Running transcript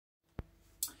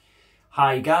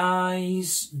Hi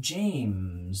guys,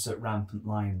 James at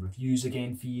RampantLionReviews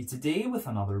again for you today with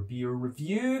another beer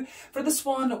review. For this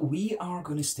one, we are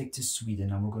going to stick to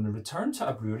Sweden and we're going to return to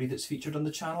a brewery that's featured on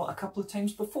the channel a couple of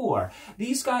times before.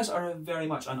 These guys are very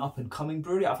much an up-and-coming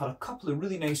brewery. I've had a couple of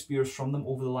really nice beers from them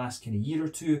over the last kind of year or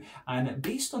two, and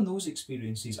based on those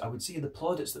experiences, I would say the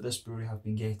plaudits that this brewery have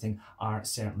been getting are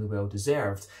certainly well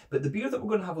deserved. But the beer that we're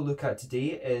going to have a look at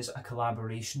today is a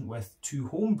collaboration with two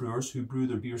home brewers who brew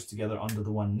their beers together under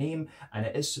the one name, and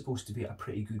it is supposed to be a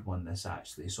pretty good one, this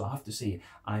actually. So I have to say,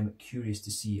 I'm curious to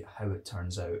see how it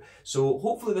turns out. So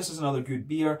hopefully this is another good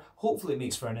beer, hopefully it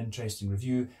makes for an interesting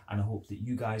review, and I hope that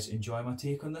you guys enjoy my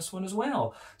take on this one as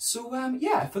well. So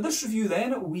yeah, for this review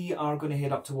then, we are going to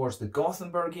head up towards the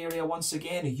Gothenburg area once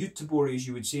again, Göteborg as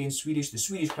you would say in Swedish, the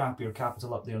Swedish craft beer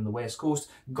capital up there on the west coast.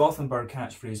 Gothenburg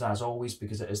catchphrase as always,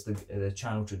 because it is the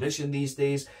channel tradition these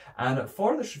days. And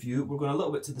for this review, we're going a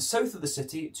little bit to the south of the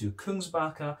city, to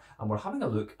Kungsbacka, and we're having a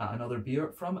look at another beer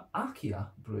from AKiA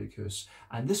Brygghus.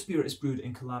 And this beer is brewed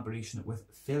in collaboration with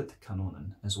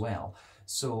Fältkanonen as well.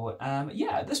 So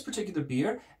yeah, this particular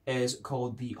beer is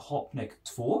called the Hopnik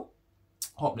 2.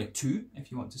 Hopnik 2,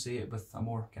 if you want to say it with a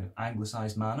more kind of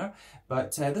anglicised manner.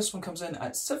 But this one comes in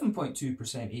at 7.2%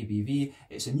 ABV.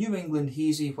 It's a New England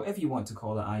hazy, whatever you want to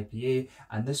call it, IPA.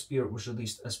 And this beer was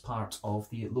released as part of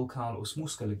the Lokal och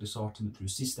Småskalig assortment through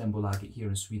Systembolaget here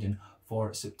in Sweden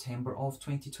for September of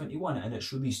 2021. And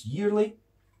it's released yearly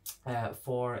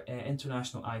for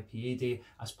International IPA Day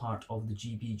as part of the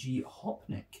GBG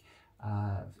Hopnik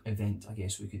event, I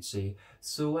guess we could say.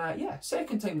 So yeah,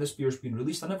 second time this beer's been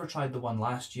released. I never tried the one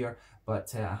last year,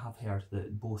 but I have heard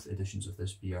that both editions of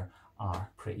this beer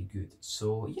are pretty good.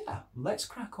 So yeah, let's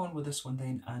crack on with this one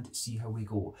then and see how we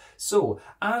go. So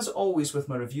as always with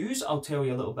my reviews, I'll tell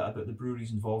you a little bit about the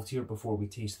breweries involved here before we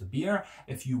taste the beer.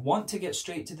 If you want to get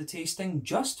straight to the tasting,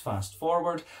 just fast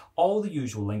forward. All the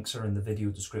usual links are in the video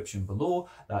description below.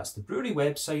 That's the brewery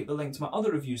website, the link to my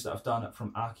other reviews that I've done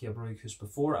from AKiA Brygghus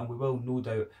before, and we will no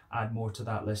doubt add more to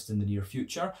that list in the near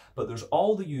future. But there's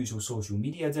all the usual social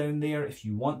media down there. If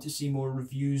you want to see more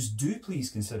reviews, do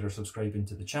please consider subscribing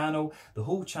to the channel. The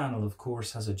whole channel, of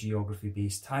course, has a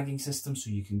geography-based tagging system, so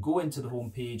you can go into the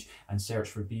homepage and search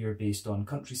for beer based on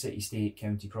country, city, state,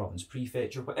 county, province,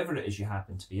 prefecture, whatever it is you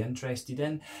happen to be interested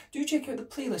in. Do check out the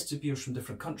playlists of beers from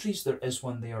different countries. There is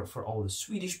one there for all the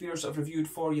Swedish beers I've reviewed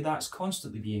for you. That's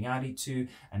constantly being added to.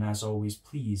 And as always,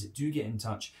 please do get in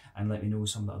touch and let me know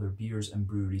some of the other beers and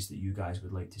breweries that you guys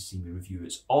would like to see me review.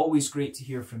 It's always great to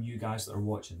hear from you guys that are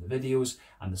watching the videos,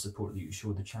 and the support that you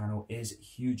show the channel is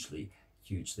hugely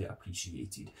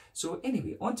appreciated. So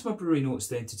anyway, on to my brewery notes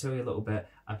then, to tell you a little bit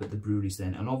about the breweries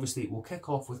then. And obviously we'll kick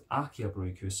off with AKiA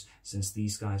Brygghus, since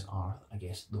these guys are, I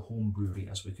guess, the home brewery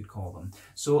as we could call them.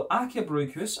 So AKiA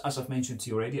Brygghus, as I've mentioned to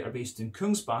you already, are based in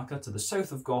Kungsbacka to the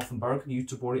south of Gothenburg,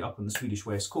 Göteborg up on the Swedish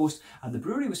west coast. And the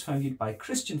brewery was founded by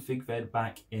Christian Figved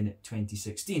back in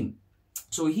 2016.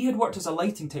 So he had worked as a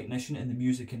lighting technician in the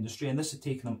music industry, and this had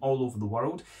taken him all over the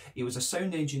world. He was a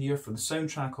sound engineer for the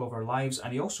soundtrack of our lives,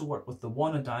 and he also worked with the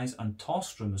Wannadies and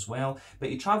Tossroom as well. But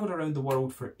he travelled around the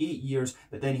world for 8 years,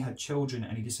 but then he had children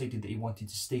and he decided that he wanted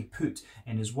to stay put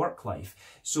in his work life.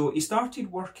 So he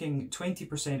started working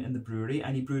 20% in the brewery,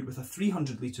 and he brewed with a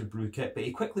 300 litre brew kit, but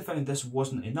he quickly found this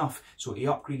wasn't enough. So he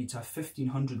upgraded to a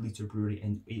 1500 litre brewery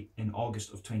in August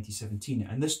of 2017,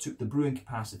 and this took the brewing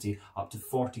capacity up to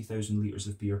 40,000 litres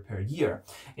of beer per year.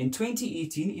 In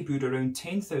 2018, he brewed around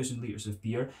 10,000 litres of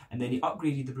beer, and then he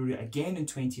upgraded the brewery again in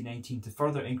 2019 to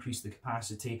further increase the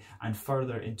capacity, and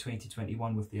further in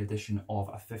 2021 with the addition of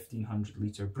a 1500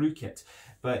 litre brew kit.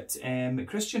 But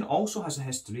Christian also has a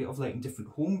history of letting different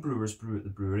home brewers brew at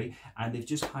the brewery, and they've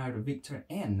just hired a Victor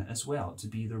N as well to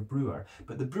be their brewer.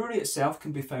 But the brewery itself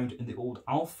can be found in the old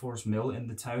Alfors mill in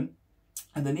the town.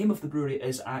 And the name of the brewery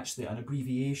is actually an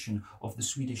abbreviation of the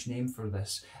Swedish name for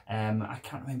this. I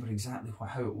can't remember exactly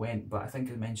how it went, but I think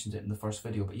I mentioned it in the first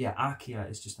video. But yeah, AKiA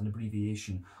is just an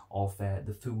abbreviation of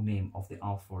the full name of the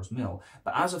Alfors mill.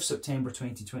 But as of September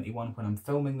 2021, when I'm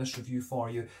filming this review for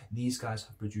you, these guys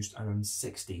have produced around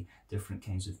 60 different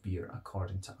kinds of beer,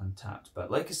 according to Untappd. But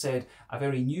like I said, a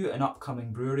very new and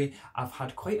upcoming brewery. I've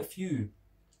had quite a few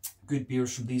good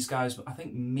beers from these guys, but I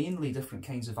think mainly different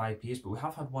kinds of IPAs, but we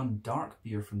have had one dark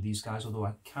beer from these guys, although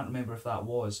I can't remember if that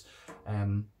was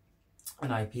an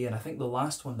IPA, and I think the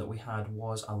last one that we had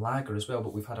was a lager as well.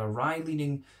 But we've had a rye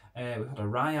leaning, we've had a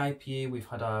rye IPA, we've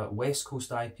had a West Coast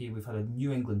IPA, we've had a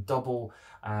New England double,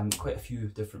 quite a few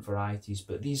different varieties.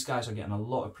 But these guys are getting a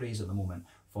lot of praise at the moment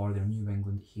for their New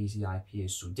England Hazy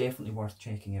IPAs. So definitely worth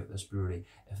checking out this brewery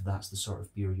if that's the sort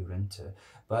of beer you're into.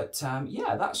 But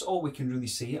yeah, that's all we can really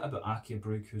say about AKiA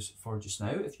Brygghus for just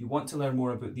now. If you want to learn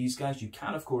more about these guys, you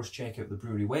can of course check out the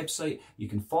brewery website. You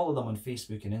can follow them on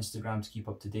Facebook and Instagram to keep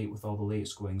up to date with all the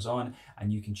latest goings on,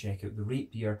 and you can check out the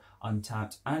Rate Beer,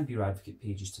 Untappd and Beer Advocate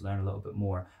pages to learn a little bit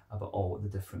more about all the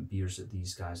different beers that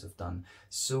these guys have done.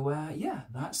 So yeah,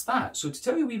 that's that. So to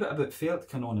tell you a wee bit about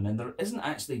Fältkanonen, and there isn't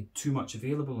actually too much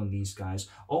available on these guys,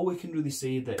 all we can really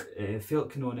say that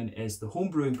Fältkanonen is the home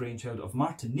brewing brainchild of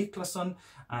Martin Niklasson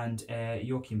and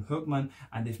Joachim Högman,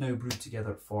 and they've now brewed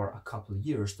together for a couple of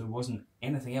years. There wasn't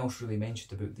anything else really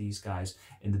mentioned about these guys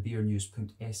in the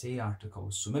beernews.se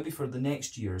articles, so maybe for the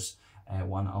next year's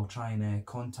one I'll try and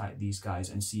contact these guys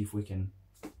and see if we can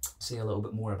say a little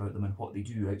bit more about them and what they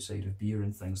do outside of beer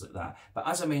and things like that. But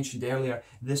as I mentioned earlier,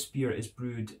 this beer is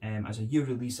brewed as a year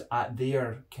release at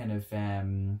their kind of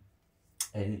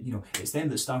you know, it's them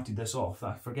that started this off.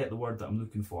 I forget the word that I'm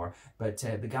looking for, but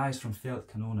the guys from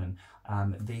Fältkanonen,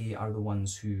 they are the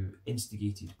ones who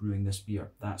instigated brewing this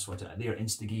beer. That's what their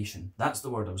instigation. That's the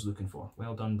word I was looking for.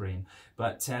 Well done, brain.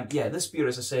 But yeah, this beer,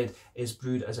 as I said, is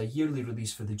brewed as a yearly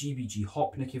release for the GBG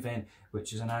Hopnik event,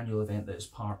 which is an annual event that is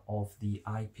part of the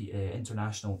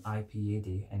International IPA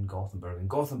Day in Gothenburg. And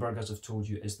Gothenburg, as I've told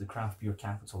you, is the craft beer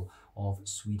capital of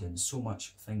Sweden. So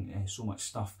much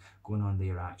stuff going on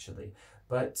there actually.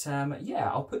 But yeah,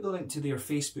 I'll put the link to their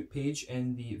Facebook page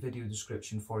in the video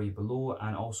description for you below,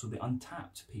 and also the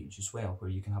Untappd page as well, where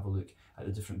you can have a look at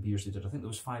the different beers they did. I think there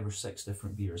was 5 or 6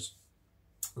 different beers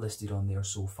listed on there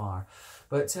so far.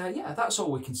 But yeah, that's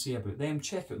all we can say about them.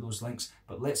 Check out those links,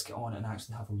 but let's get on and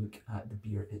actually have a look at the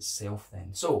beer itself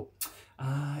then. So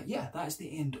yeah, that's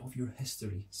the end of your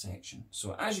history section.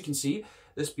 So as you can see,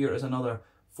 this beer is another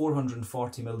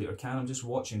 440ml can. I'm just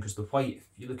watching because the white, if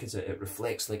you look at it, it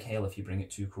reflects like hell if you bring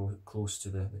it too close to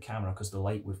the camera because the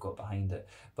light we've got behind it.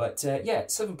 But yeah,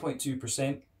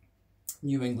 7.2%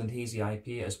 New England Hazy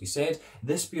IPA, as we said.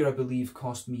 This beer, I believe,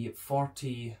 cost me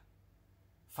 45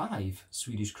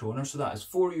 Swedish kronor, so that is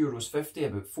 €4.50,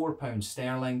 about £4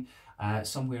 sterling,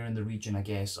 somewhere in the region, I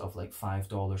guess, of like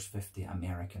 $5.50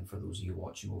 American for those of you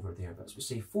watching over there. But as we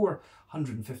say,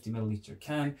 450ml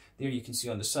can. There you can see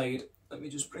on the side. Let me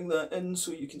just bring that in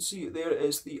so you can see it. There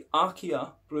is the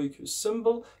AKiA Brygghus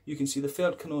symbol. You can see the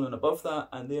Fältkanonen above that,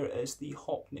 and there is the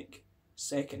Hopnik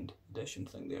 2nd edition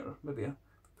thing there. Maybe I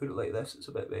put it like this, it's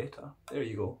a bit better. There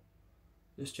you go.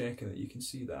 Just checking that you can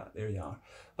see that. There you are.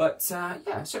 But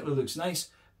yeah, it certainly looks nice.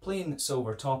 Plain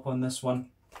silver top on this one.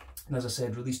 And as I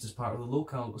said, released as part of the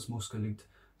local Småskaligt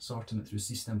assortiment through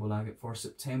Systembolaget for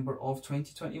September of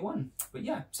 2021. But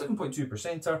yeah,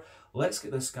 7.2%er. Let's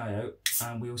get this guy out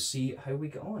and we'll see how we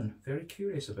get on. Very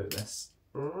curious about this.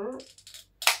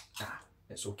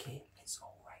 It's okay. It's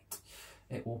all right.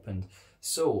 It opened.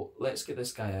 So let's get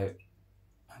this guy out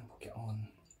and we'll get on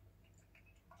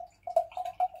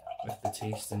with the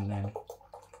tasting then.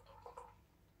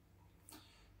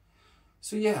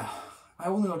 So yeah, I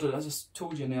only ordered, as I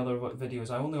told you in the other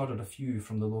videos, I only ordered a few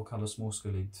from the local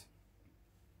Småskaligt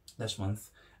this month.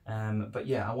 But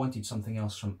yeah, I wanted something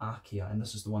else from AKiA, and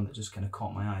this is the one that just kind of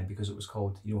caught my eye because it was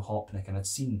called, you know, Hopnik, and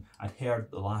I'd heard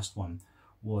the last one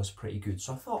was pretty good.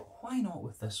 So I thought, why not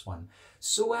with this one?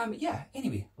 So yeah,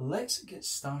 anyway, let's get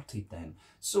started then.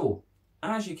 So,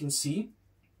 as you can see,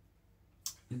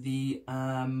 the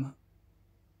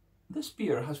this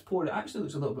beer has poured, it actually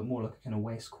looks a little bit more like a kind of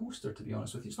West Coaster, to be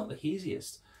honest with you. It's not the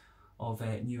haziest of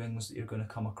New Englands that you're going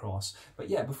to come across. But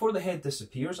yeah, before the head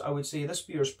disappears, I would say this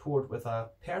beer is poured with a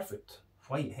perfect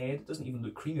white head. It doesn't even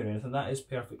look creamy or anything. That is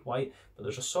perfect white, but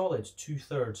there's a solid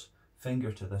 2/3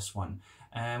 finger to this one.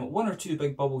 1 or 2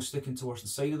 big bubbles sticking towards the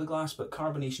side of the glass, but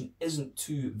carbonation isn't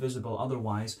too visible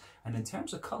otherwise. And in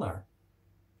terms of colour,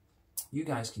 you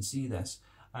guys can see this.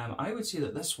 I would say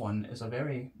that this one is a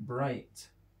very bright,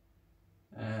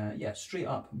 yeah, straight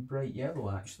up bright yellow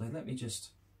actually. Let me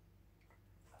just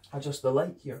adjust the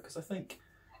light here because I think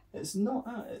it's not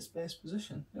at its best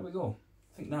position. There we go.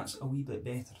 I think that's a wee bit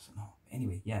better, is it not?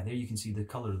 Anyway, yeah, there you can see the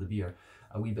colour of the beer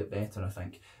a wee bit better, I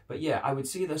think. But yeah, I would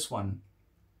say this one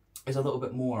is a little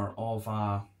bit more of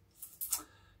a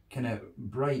kind of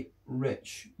bright,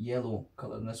 rich yellow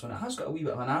colour than this one. It has got a wee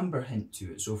bit of an amber hint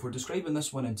to it. So if we're describing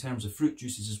this one in terms of fruit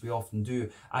juices, as we often do,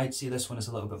 I'd say this one is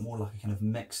a little bit more like a kind of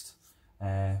mixed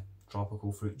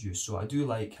tropical fruit juice. So I do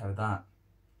like how that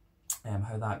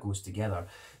goes together.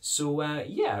 So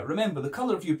yeah, remember the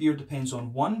colour of your beer depends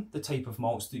on 1, the type of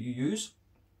malts that you use.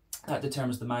 That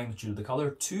determines the magnitude of the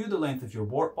colour. 2, the length of your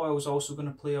wort boil is also going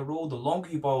to play a role. The longer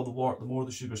you boil the wort, the more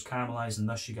the sugars caramelise, and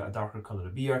thus you get a darker colour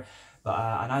of beer. But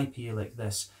an IPA like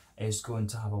this is going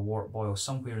to have a wort boil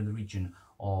somewhere in the region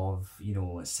of, you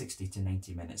know, 60 to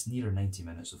 90 minutes, nearer 90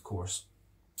 minutes of course.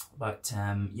 But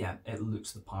yeah, it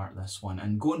looks the part, this one.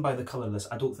 And going by the colour of this,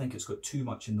 I don't think it's got too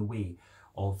much in the way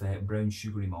of brown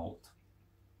sugary malt.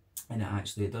 And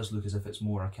it does look as if it's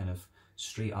more a kind of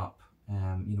straight up,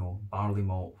 you know, barley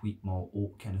malt, wheat malt,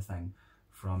 oat kind of thing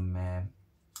from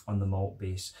on the malt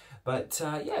base. But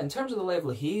yeah, in terms of the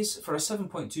level of haze, for a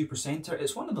 7.2%er,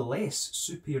 it's one of the less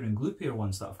soupier and gloopier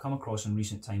ones that I've come across in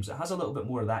recent times. It has a little bit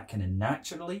more of that kind of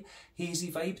naturally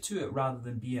hazy vibe to it, rather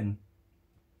than being,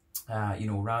 you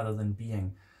know,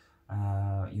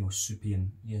 you know, soupy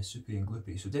and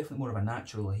gloopy. So definitely more of a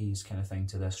natural haze kind of thing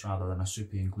to this, rather than a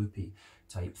soupy and gloopy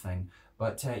type thing.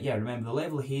 But yeah, remember the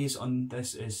level of haze on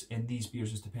this in these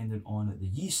beers is dependent on the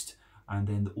yeast, and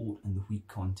then the oat and the wheat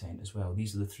content as well.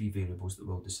 These are the three variables that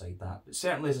will decide that. But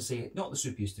certainly, as I say, not the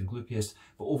soupiest and gloopiest,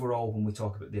 but overall, when we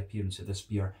talk about the appearance of this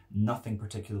beer, nothing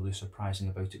particularly surprising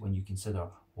about it when you consider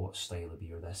what style of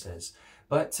beer this is.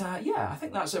 But yeah, I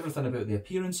think that's everything about the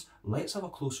appearance. Let's have a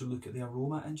closer look at the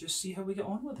aroma and just see how we get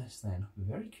on with this then. I'm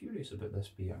very curious about this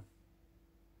beer.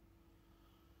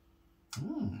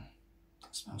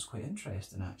 That smells quite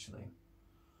interesting actually.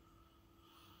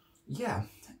 Yeah,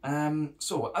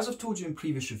 so as I've told you in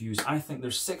previous reviews, I think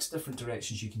there's 6 different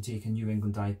directions you can take a New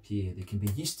England IPA. They can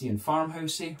be yeasty and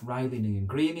farmhousey, rye leaning and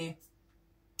grainy,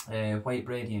 white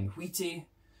bready and wheaty,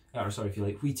 or sorry, if you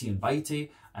like, wheaty and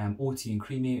bitey, oaty and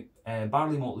creamy,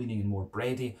 barley malt leaning and more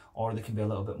bready, or they can be a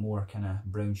little bit more kind of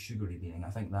brown sugary leaning.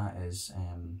 I think that is,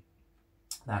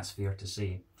 that's fair to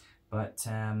say. But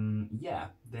yeah,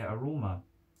 the aroma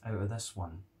out of this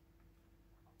one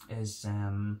is,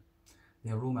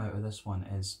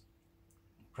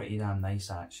 pretty damn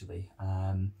nice actually.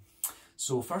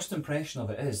 So first impression of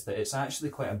it is that it's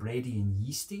actually quite a bready and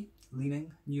yeasty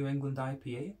leaning New England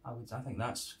IPA. I think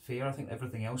that's fair. I think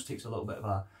everything else takes a little bit of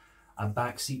a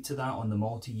backseat to that on the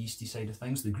malty yeasty side of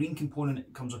things. The green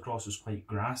component comes across as quite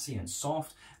grassy and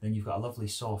soft. Then you've got a lovely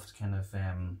soft kind of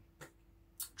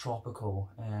tropical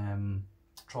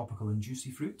and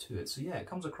juicy fruit to it. So yeah, it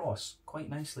comes across quite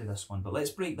nicely, this one. But let's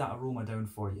break that aroma down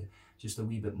for you just a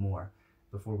wee bit more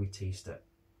before we taste it.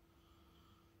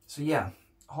 So yeah,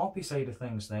 hoppy side of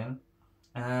things then.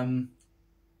 Why am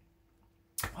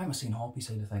I saying hoppy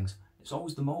side of things? It's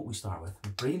always the malt we start with. My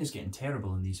brain is getting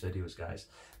terrible in these videos, guys.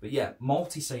 But yeah,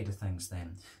 malty side of things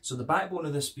then. So the backbone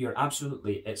of this beer,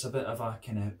 absolutely, it's a bit of a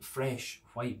kind of fresh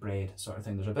white bread sort of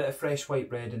thing. There's a bit of fresh white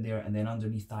bread in there, and then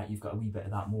underneath that you've got a wee bit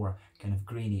of that more kind of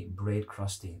grainy, bread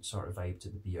crusty sort of vibe to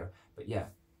the beer. But yeah,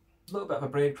 a little bit of a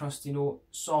bread crusty note,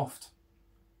 soft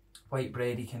white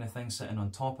bready kind of thing sitting on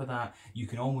top of that. You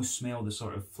can almost smell the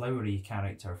sort of floury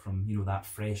character from, you know, that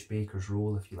fresh baker's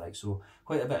roll, if you like. So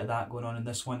quite a bit of that going on in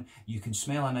this one. You can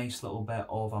smell a nice little bit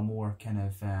of a more kind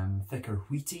of thicker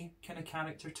wheaty kind of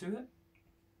character to it.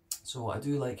 So I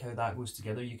do like how that goes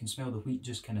together. You can smell the wheat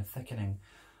just kind of thickening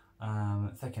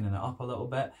it up a little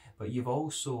bit, but you've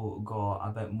also got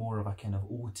a bit more of a kind of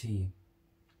oaty,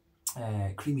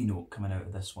 creamy note coming out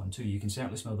of this one too. You can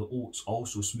certainly smell the oats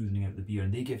also smoothing out the beer,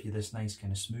 and they give you this nice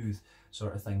kind of smooth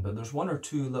sort of thing. But there's one or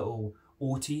two little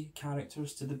oaty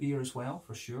characters to the beer as well,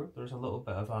 for sure. There's a little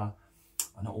bit of a,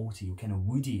 not oaty, kind of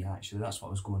woody actually, that's what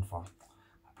I was going for.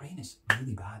 My brain is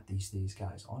really bad these days,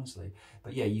 guys, honestly.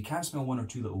 But yeah, you can smell one or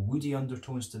two little woody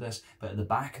undertones to this, but at the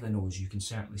back of the nose you can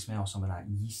certainly smell some of that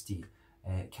yeasty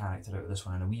character out of this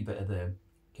one, and a wee bit of the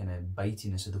kind of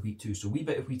bitiness of the wheat too. So a wee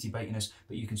bit of wheaty bitiness,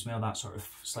 but you can smell that sort of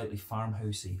slightly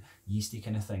farmhousey, yeasty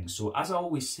kind of thing. So as I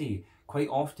always say, quite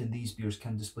often these beers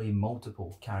can display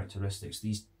multiple characteristics,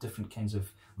 these different kinds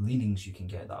of leanings you can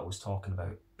get that I was talking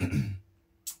about in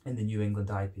the New England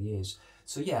IPAs.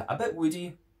 So yeah, a bit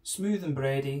woody, smooth and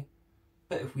bready,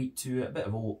 bit of wheat to it, a bit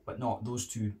of oat, but not those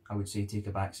two, I would say, take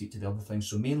a backseat to the other things.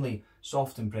 So mainly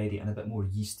soft and bready and a bit more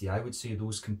yeasty. I would say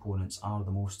those components are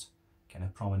the most kind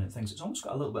of prominent things. It's almost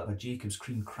got a little bit of a Jacob's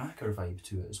cream cracker vibe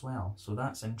to it as well, so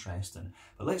that's interesting.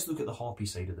 But let's look at the hoppy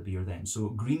side of the beer then. So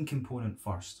green component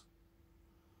first.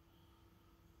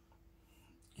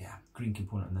 Yeah, green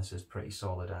component in this is pretty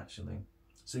solid actually.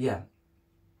 So yeah,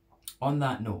 on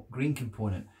that note, green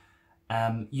component,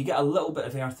 you get a little bit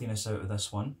of earthiness out of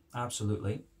this one,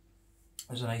 absolutely.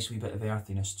 There's a nice wee bit of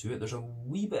earthiness to it. There's a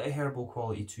wee bit of herbal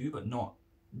quality too, but not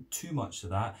too much of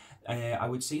that. I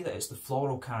would say that it's the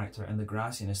floral character and the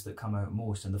grassiness that come out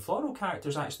most, and the floral character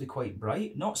is actually quite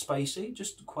bright, not spicy,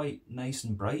 just quite nice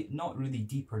and bright, not really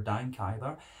deep or dank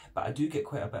either, but I do get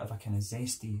quite a bit of a kind of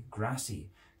zesty, grassy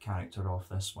character off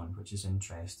this one, which is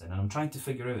interesting, and I'm trying to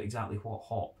figure out exactly what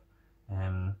hop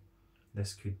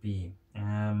this could be.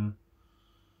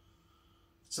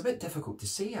 It's a bit difficult to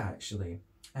say actually.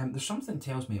 There's something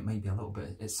tells me it might be a little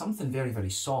bit, it's something very, very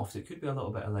soft. It could be a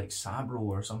little bit of like Sabro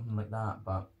or something like that,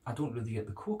 but I don't really get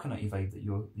the coconutty vibe that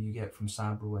you get from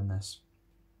Sabro in this.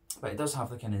 But it does have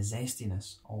the kind of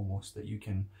zestiness almost that you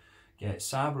can get.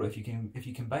 Sabro, if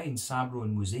you combine Sabro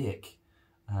and Mosaic,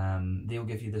 they'll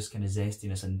give you this kind of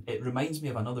zestiness, and it reminds me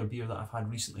of another beer that I've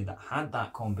had recently that had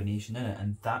that combination in it,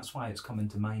 and that's why it's coming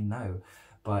to mind now.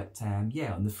 But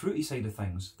yeah, on the fruity side of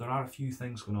things, there are a few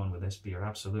things going on with this beer,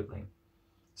 absolutely.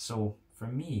 So for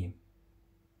me,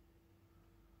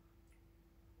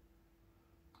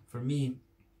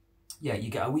 yeah, you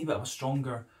get a wee bit of a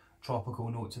stronger tropical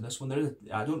note to this one.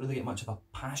 I don't really get much of a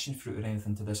passion fruit or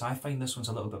anything to this. I find this one's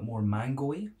a little bit more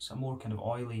mango-y, so more kind of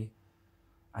oily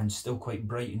and still quite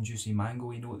bright and juicy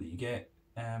mango-y note that you get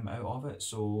out of it.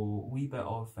 So a wee bit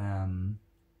of,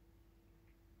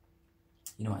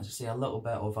 you know, as I say, a little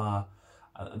bit of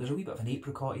there's a wee bit of an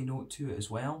apricot-y note to it as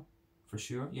well. For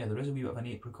sure, yeah, there is a wee bit of an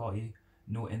apricot-y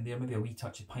note in there, maybe a wee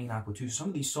touch of pineapple too. So some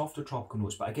of these softer tropical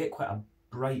notes, but I get quite a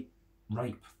bright,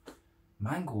 ripe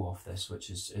mango off this, which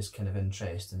is kind of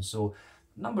interesting. So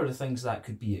a number of things that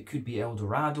could be. It could be El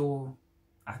Dorado.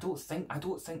 I don't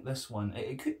think this one.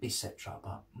 It could be Citra,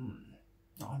 but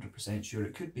not 100% sure.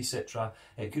 It could be Citra.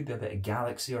 It could be a bit of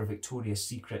Galaxy or Victoria's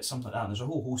Secret, something like that. And there's a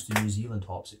whole host of New Zealand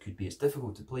hops. It could be. It's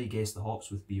difficult to play guess the hops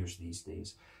with beers these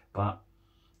days, but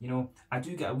you know, I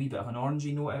do get a wee bit of an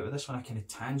orangey note out of this one, a kind of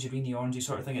tangerine-y orangey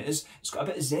sort of thing. It's got a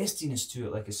bit of zestiness to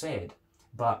it, like I said,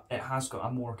 but it has got a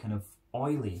more kind of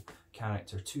oily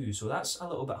character too, so that's a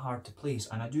little bit hard to place.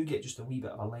 And I do get just a wee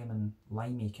bit of a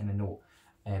limey kind of note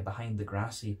behind the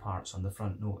grassy parts on the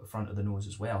front of the nose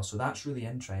as well, so that's really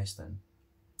interesting.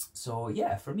 So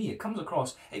yeah, for me, it comes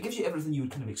across, it gives you everything you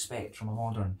would kind of expect from a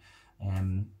modern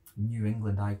New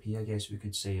England IPA, I guess we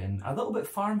could say, and a little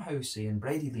bit farmhousey and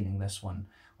bready leaning, this one,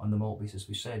 on the malt basis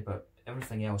we said, but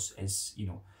everything else is, you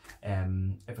know,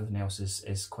 everything else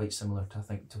is quite similar to, I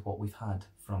think, to what we've had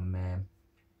from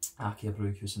AKiA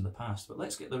Brygghus in the past. But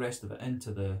let's get the rest of it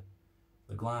into the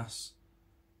glass,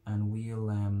 and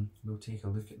we'll take a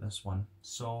look at this one.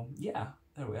 So yeah,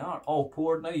 there we are, all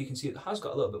poured now. You can see it has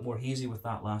got a little bit more hazy with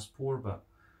that last pour, but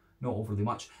not overly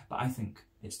much. But I think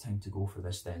it's time to go for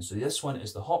this then. So this one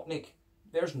is the Hopnik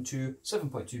version 2,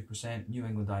 7.2% New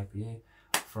England IPA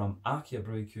from AKiA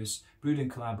Brygghus, brewed in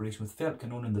collaboration with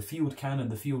Fältkanonen, the field cannon,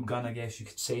 the field gun, I guess you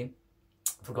could say.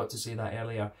 Forgot to say that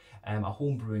earlier. A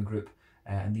home brewing group,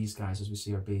 and these guys, as we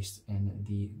say, are based in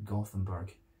the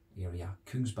Gothenburg area,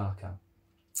 Kungsbacka,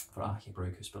 for AKiA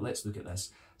Brygghus. But let's look at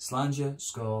this. Slange,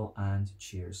 skål, and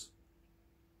cheers.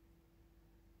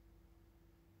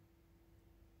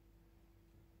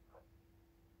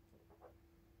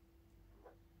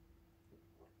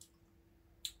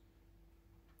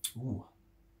 Ooh.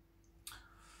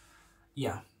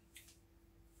 Yeah.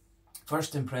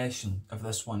 First impression of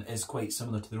this one is quite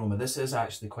similar to the aroma. This is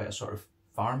actually quite a sort of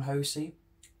farmhousey,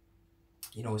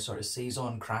 you know, sort of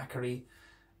saison crackery.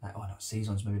 Oh no,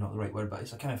 saison's maybe not the right word, but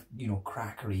it's a kind of, you know,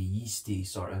 crackery, yeasty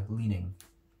sort of leaning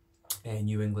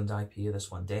New England IPA,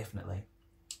 this one, definitely.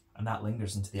 And that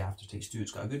lingers into the aftertaste too.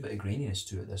 It's got a good bit of graininess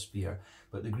to it, this beer,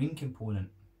 but the green component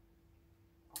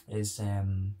is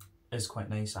quite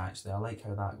nice actually. I like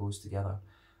how that goes together.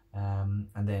 And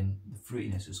then the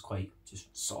fruitiness is quite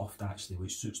just soft actually,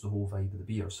 which suits the whole vibe of the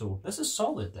beer. So this is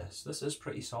solid, this is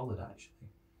pretty solid actually.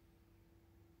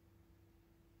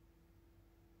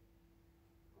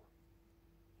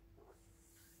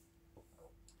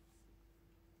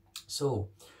 So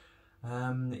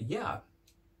yeah,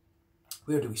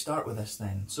 where do we start with this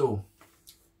then? So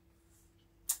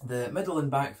the middle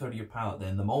and back third of your palate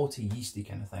then, the malty, yeasty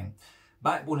kind of thing.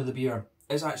 Backbone of the beer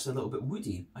is actually a little bit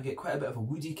woody. I get quite a bit of a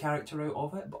woody character out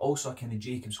of it, but also a kind of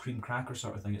Jacob's cream cracker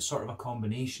sort of thing. It's sort of a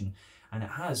combination, and it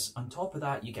has, on top of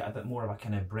that, you get a bit more of a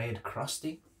kind of bread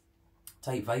crusty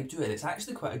type vibe to it. It's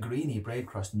actually quite a grainy bread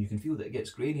crust, and you can feel that it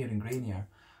gets grainier and grainier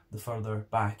the further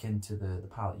back into the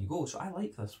palate you go. So I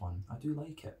like this one. I do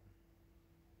like it.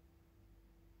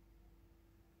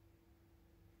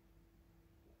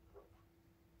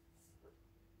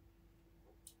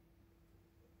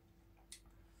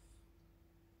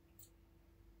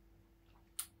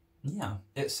 Yeah,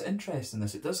 it's interesting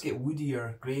this. It does get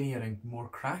woodier, grainier and more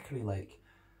crackery like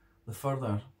the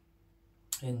further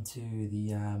into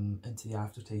the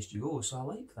aftertaste you go. So I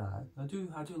like that. I do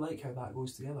like how that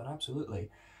goes together, absolutely.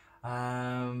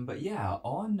 But yeah,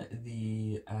 on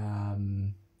the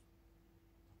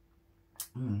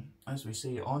as we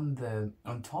say,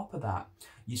 on top of that,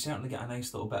 you certainly get a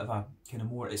nice little bit of a kind of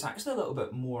more, it's actually a little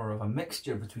bit more of a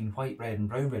mixture between white bread and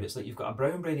brown bread. It's like you've got a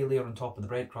brown bready layer on top of the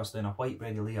bread crust, then a white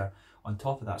bready layer on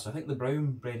top of that. So I think the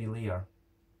brown bready layer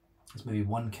it's maybe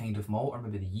one kind of malt, or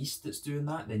maybe the yeast that's doing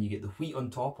that. Then you get the wheat on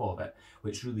top of it,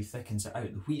 which really thickens it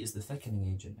out. The wheat is the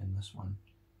thickening agent in this one.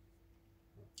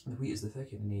 The wheat is the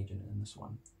thickening agent in this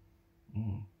one.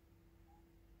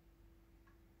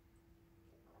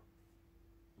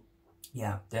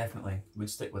 Yeah, definitely would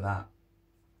stick with that.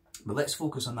 But let's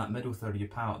focus on that middle third of your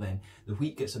palate then. The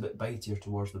wheat gets a bit bitier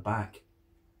towards the back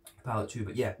palate too,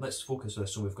 but yeah, let's focus on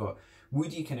this. So we've got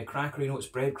woody, kind of crackery notes,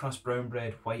 bread crust, brown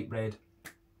bread, white bread,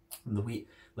 and the wheat.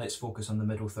 Let's focus on the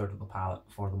middle third of the palate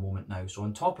for the moment now. So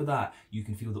on top of that, you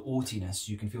can feel the oatiness.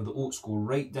 You can feel the oats go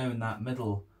right down that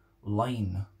middle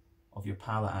line of your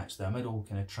palate, actually, a middle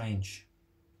kind of trench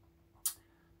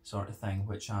sort of thing,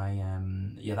 which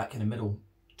yeah, that kind of middle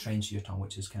trench to your tongue,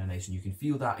 which is kind of nice. And you can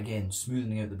feel that again,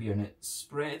 smoothing out the beer, and it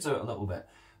spreads out a little bit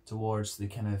towards the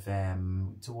kind of,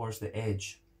 towards the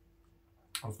edge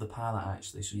of the palate,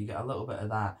 actually. So you get a little bit of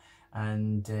that.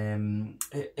 And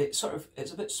it's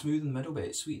a bit smooth in the middle, but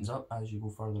it sweetens up as you go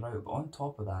further out. But on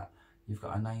top of that, you've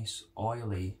got a nice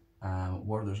oily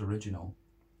Werther's Original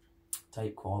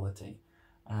type quality.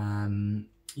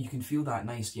 You can feel that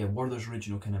nice, yeah, Werther's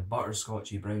Original kind of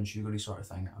butterscotchy, brown sugary sort of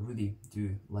thing. I really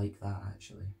do like that,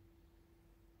 actually.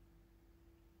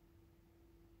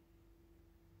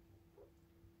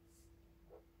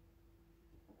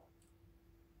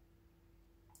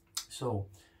 So,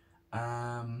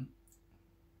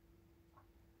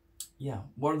 yeah,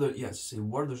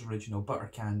 Werther's Original, butter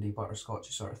candy,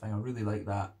 butterscotchy sort of thing. I really like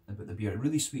that about the beer. It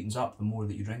really sweetens up the more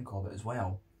that you drink of it as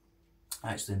well.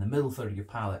 Actually, in the middle third of your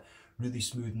palate, really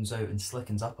smoothens out and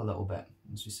slickens up a little bit,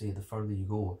 as we say, the further you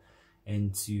go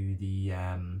into the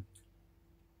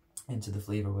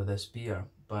flavour with this beer.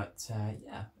 But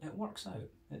yeah, it works out.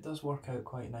 It does work out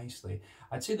quite nicely.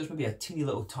 I'd say there's maybe a teeny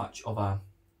little touch of a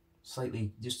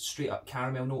slightly just straight up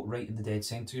caramel note right in the dead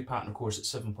centre of your palate. And of course,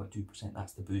 it's 7.2%.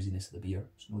 That's the booziness of the beer.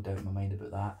 There's no doubt in my mind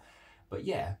about that. But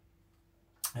yeah,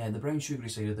 the brown sugary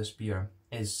side of this beer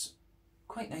is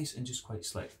quite nice and just quite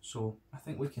slick. So I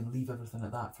think we can leave everything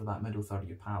at that for that middle third of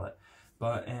your palate.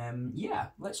 But yeah,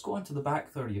 let's go on to the back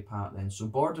third of your palate then. So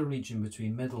border region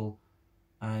between middle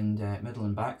and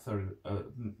back third,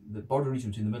 the border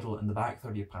region between the middle and the back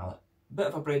third of your palate. Bit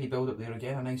of a bready build up there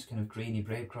again, a nice kind of grainy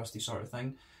bread crusty sort of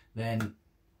thing. Then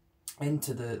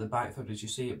into the back third, as you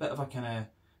say, a bit of a kind of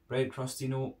bread crusty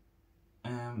note,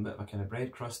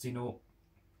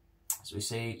 So we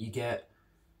say you get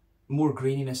more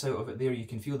graininess out of it there. You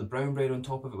can feel the brown bread on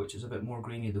top of it, which is a bit more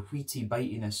grainy, the wheaty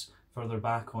bitiness further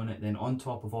back on it. Then on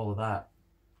top of all of that,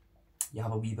 you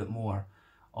have a wee bit more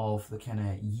of the kind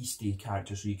of yeasty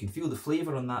character. So you can feel the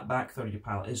flavour on that back third of your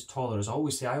palate is taller. As I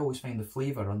always say, I always find the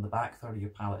flavour on the back third of your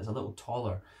palate is a little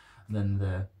taller than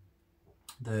the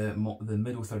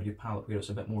middle third of your palate, where it's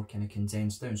a bit more kind of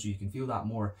condensed down. So you can feel that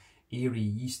more airy,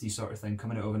 yeasty sort of thing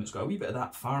coming out of it. And it's got a wee bit of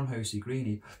that farmhousey,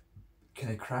 grainy,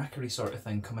 kind of crackery sort of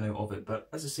thing coming out of it. But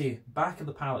as I say, back of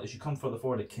the palate, as you come further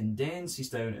forward, it condenses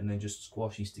down and then just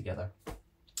squashes together.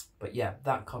 But yeah,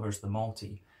 that covers the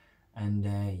malty and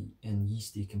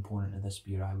yeasty component of this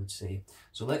beer, I would say.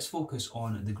 So let's focus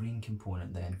on the green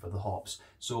component then for the hops.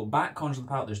 So back corners of the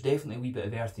palate, there's definitely a wee bit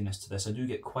of earthiness to this. I do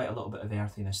get quite a little bit of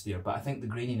earthiness there, but I think the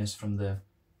graininess from the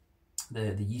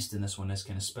yeast in this one is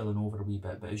kind of spilling over a wee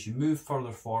bit. But as you move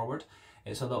further forward,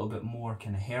 it's a little bit more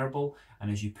kind of herbal, and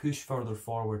as you push further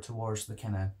forward towards the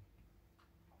kind of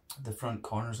the front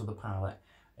corners of the palate,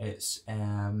 it's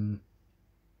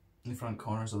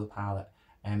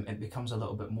it becomes a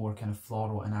little bit more kind of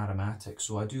floral and aromatic.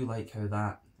 So I do like how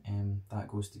that that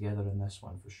goes together in this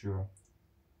one for sure.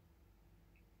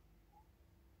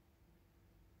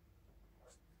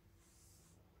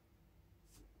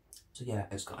 So yeah,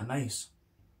 it's got a nice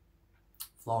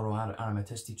floral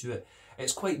aromaticity to it.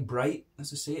 It's quite bright,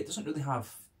 as I say. It doesn't really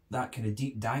have that kind of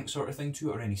deep dank sort of thing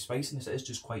to it or any spiciness. It is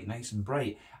just quite nice and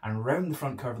bright. And round the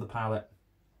front curve of the palate,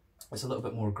 it's a little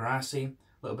bit more grassy, a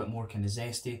little bit more kind of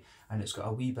zesty, and it's got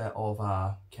a wee bit of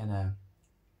a kind of,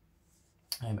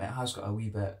 it has got a wee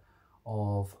bit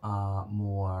of a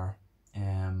more,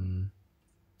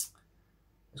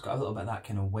 it's got a little bit of that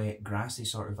kind of wet, grassy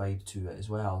sort of vibe to it as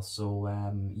well. So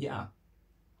yeah,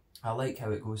 I like how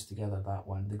it goes together, that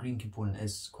one. The green component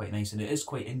is quite nice, and it is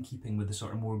quite in keeping with the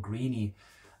sort of more grainy,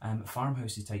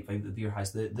 farmhousey type vibe that the beer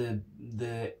has.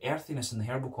 The earthiness and the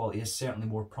herbal quality is certainly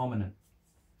more prominent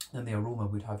than the aroma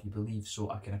would have you believe,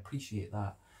 so I can appreciate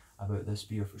that about this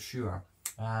beer for sure.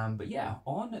 But yeah,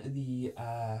 on the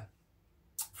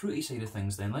fruity side of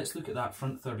things then, let's look at that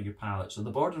front third of your palate. So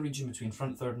the border region between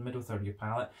front third and middle third of your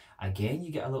palate, again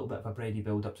you get a little bit of a bready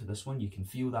build up to this one. You can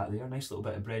feel that there, nice little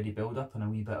bit of bready build up and a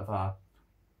wee bit of a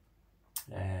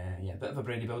Yeah, a bit of a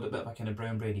bready build, a bit of a kind of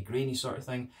brown bready grainy sort of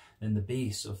thing. Then the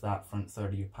base of that front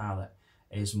third of your palate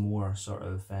is more sort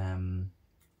of,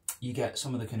 you get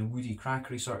some of the kind of woody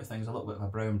crackery sort of things, a little bit of a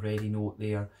brown bready note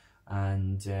there,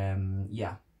 and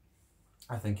yeah,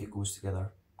 I think it goes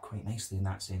together quite nicely in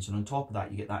that sense. And on top of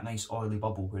that, you get that nice oily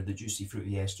bubble where the juicy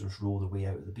fruity esters roll the way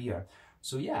out of the beer.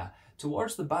 So yeah,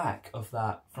 towards the back of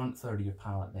that front third of your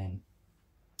palate then,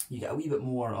 you get a wee bit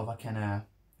more of a kind of,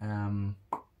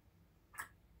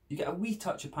 you get a wee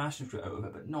touch of passion fruit out of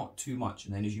it, but not too much.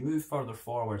 And then as you move further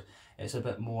forward, it's a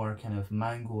bit more kind of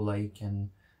mango-like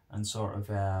and sort of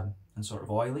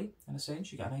oily in a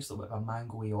sense. You get a nice little bit of a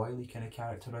mango-y, oily kind of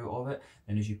character out of it.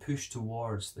 And as you push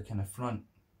towards the kind of front,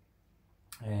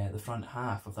 the front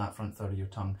half of that front third of your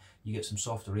tongue, you get some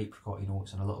softer apricot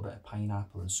notes and a little bit of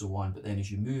pineapple and so on. But then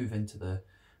as you move into the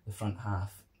front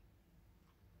half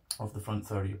of the front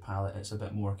third of your palate, it's a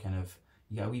bit more kind of,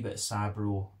 you get a wee bit of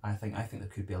Sabro. I think there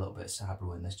could be a little bit of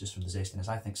Sabro in this just from the zestiness.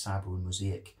 I think Sabro and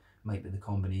Mosaic might be the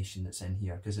combination that's in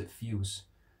here because it feels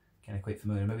kind of quite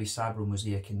familiar. Maybe Sabro,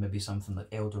 Mosaic, and maybe something like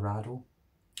El Dorado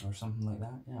or something like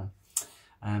that, yeah.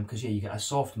 Because yeah, you get a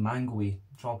soft mangoey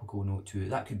tropical note to it.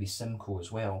 That could be Simcoe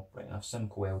as well, right enough,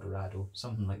 Simcoe, El Dorado,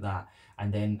 something like that.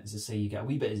 And then, as I say, you get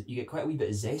quite a wee bit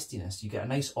of zestiness. You get a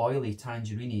nice oily,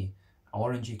 tangerine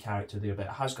orangey character there, but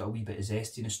it has got a wee bit of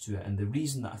zestiness to it. And the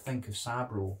reason that I think of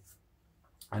Sabro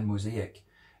and Mosaic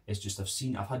is just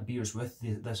I've had beers with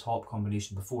this hop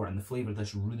combination before, and the flavour of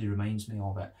this really reminds me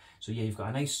of it. So yeah, you've got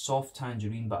a nice soft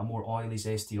tangerine, but a more oily,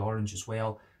 zesty orange as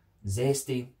well.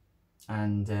 Zesty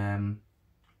and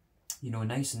you know,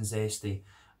 nice and zesty.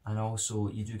 And also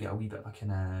you do get a wee bit of a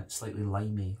kind of slightly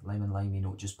lemon limey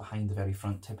note just behind the very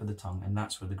front tip of the tongue, and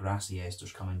that's where the grassy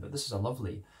esters come in. But this is a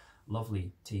lovely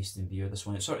tasting beer, this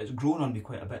one. It's grown on me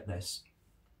quite a bit, this,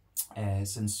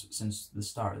 since the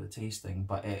start of the tasting,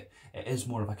 but it is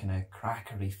more of a kind of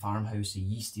crackery, farmhousey,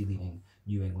 yeasty leaning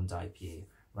New England IPA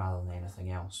rather than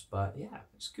anything else. But yeah,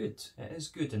 it's good. It is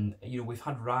good. And you know, we've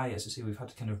had rye, as I say, we've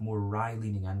had kind of more rye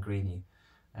leaning and grainy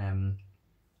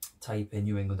type in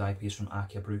New England IPAs from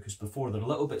AKiA Brygghus before. They're a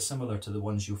little bit similar to the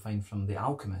ones you'll find from The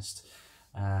Alchemist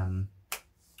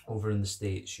over in the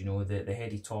States, you know, the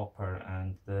Heady Topper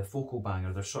and the Focal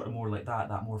Banger. They're sort of more like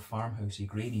that more farmhousey,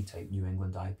 grainy type New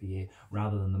England IPA,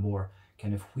 rather than the more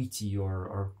kind of wheaty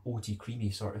or oaty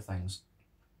creamy sort of things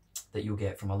that you'll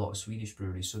get from a lot of Swedish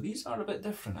breweries. So these are a bit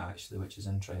different actually, which is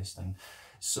interesting.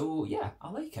 So yeah, I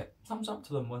like it. Thumbs up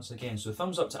to them once again. So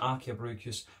thumbs up to AKiA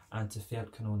Brygghus and to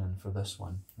Fältkanonen for this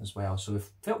one as well. So if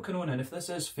this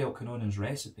is Fältkanonen's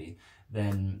recipe,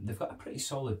 then they've got a pretty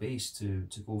solid base to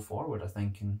go forward, I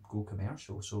think, and go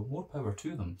commercial. So more power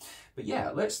to them. But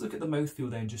yeah, let's look at the mouthfeel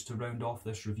then, just to round off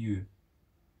this review.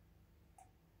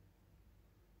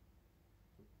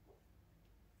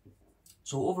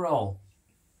 So overall,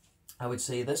 I would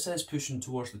say this is pushing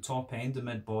towards the top end, the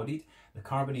mid-bodied. The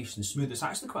carbonation is smooth. It's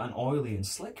actually quite an oily and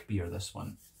slick beer, this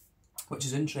one, which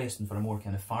is interesting for a more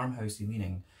kind of farmhousey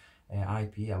leaning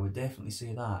IPA. I would definitely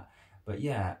say that. But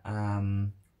yeah,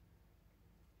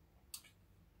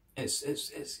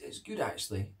 it's good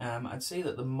actually. I'd say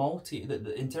that the malty,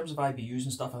 in terms of IBUs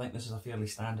and stuff, I think this is a fairly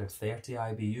standard 30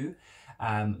 IBU.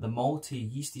 The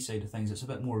malty, yeasty side of things, it's a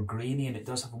bit more grainy, and it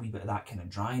does have a wee bit of that kind of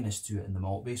dryness to it in the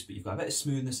malt base, but you've got a bit of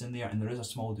smoothness in there, and there is a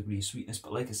small degree of sweetness.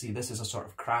 But like I say, this is a sort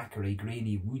of crackery,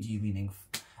 grainy, woody leaning,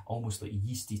 almost like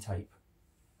yeasty type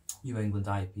New England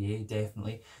IPA,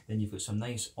 definitely. Then you've got some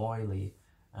nice oily,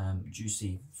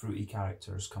 juicy, fruity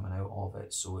characters coming out of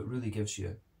it, so it really gives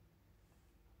you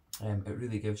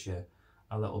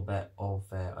a little bit of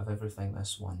everything,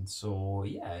 this one. So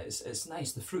yeah, it's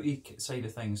nice. The fruity side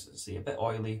of things, say a bit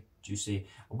oily, juicy,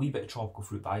 a wee bit of tropical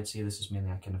fruit, but I'd say this is mainly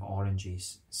a kind of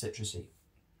orangey, citrusy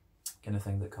kind of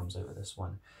thing that comes out of this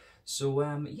one. So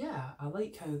yeah, I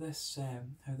like how this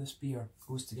beer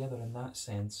goes together in that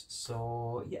sense.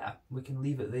 So yeah, we can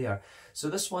leave it there. So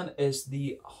this one is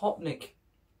the Hopnik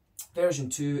version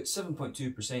 2,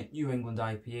 7.2% New England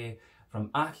IPA from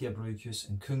AKiA Brygghus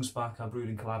in Kungsbacka, brewed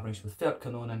in collaboration with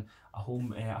Fältkanonen,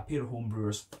 a pair of home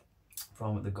brewers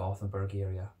from the Gothenburg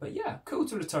area. But yeah, cool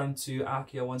to return to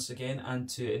AKiA once again and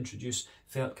to introduce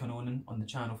Fältkanonen on the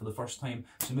channel for the first time.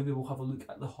 So maybe we'll have a look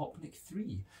at the Hopnik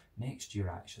 3 next year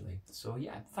actually. So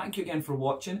yeah, thank you again for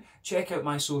watching. Check out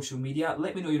my social media.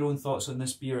 Let me know your own thoughts on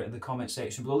this beer in the comment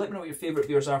section below. Let me know what your favourite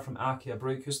beers are from AKiA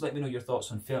Brygghus. Let me know your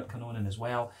thoughts on Fältkanonen as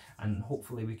well, and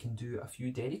hopefully we can do a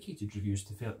few dedicated reviews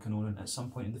to Fältkanonen at some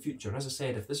point in the future. As I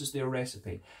said, if this is their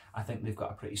recipe, I think they've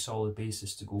got a pretty solid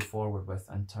basis to go forward with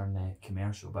and turn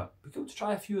commercial. But it'd be cool to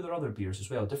try a few of their other beers as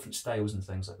well, different styles and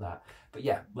things like that. But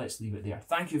yeah, let's leave it there.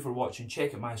 Thank you for watching.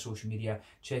 Check out my social media,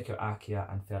 check out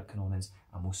AKiA and Fältkanonens,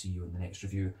 and we'll see you in the next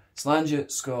review. Slàinte,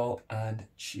 skål, and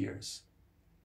cheers.